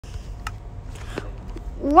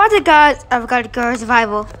What's it, guys? I've got to go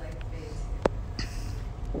survival.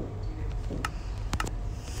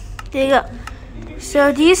 There you go.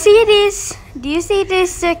 So do you see these? Do you see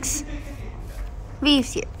these 6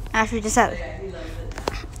 leaves here? After the 7,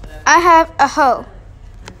 I have a hoe,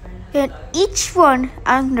 and each one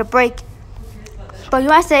I'm gonna break. But you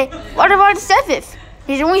might say, what about the 7th?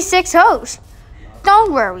 There's only 6 hoes.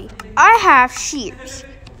 Don't worry, I have shears.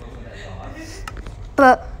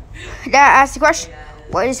 But that asks the question,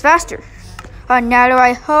 what is faster? Another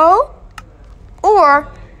right hoe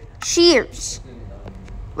or shears?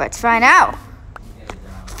 Let's find out.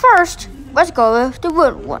 First, let's go with the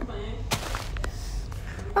wood one.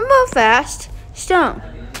 Move fast. Stone.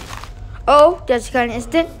 Oh, that's kind of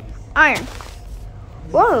instant. Iron.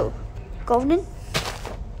 Whoa. Golden.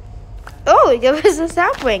 Oh, it gives us a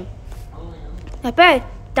sapling. Not bad.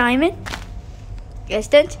 Diamond.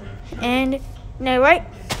 Instant. And now right.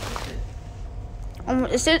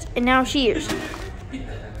 Almost instant. And now shears.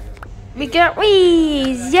 We got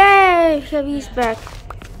these. Yay! We have these back.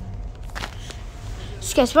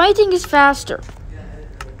 So guys, what do you think is faster?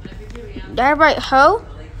 That right hoe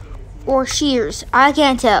or shears? I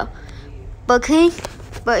can't tell. But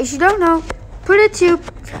if you don't know, put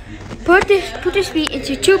the speed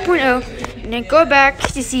into 2.0 and then go back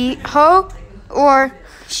to see hoe or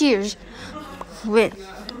shears win.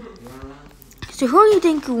 So who do you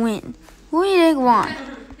think will win? Who do you think won?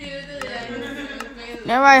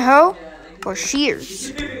 That right hoe or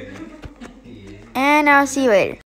shears? And I'll see you later.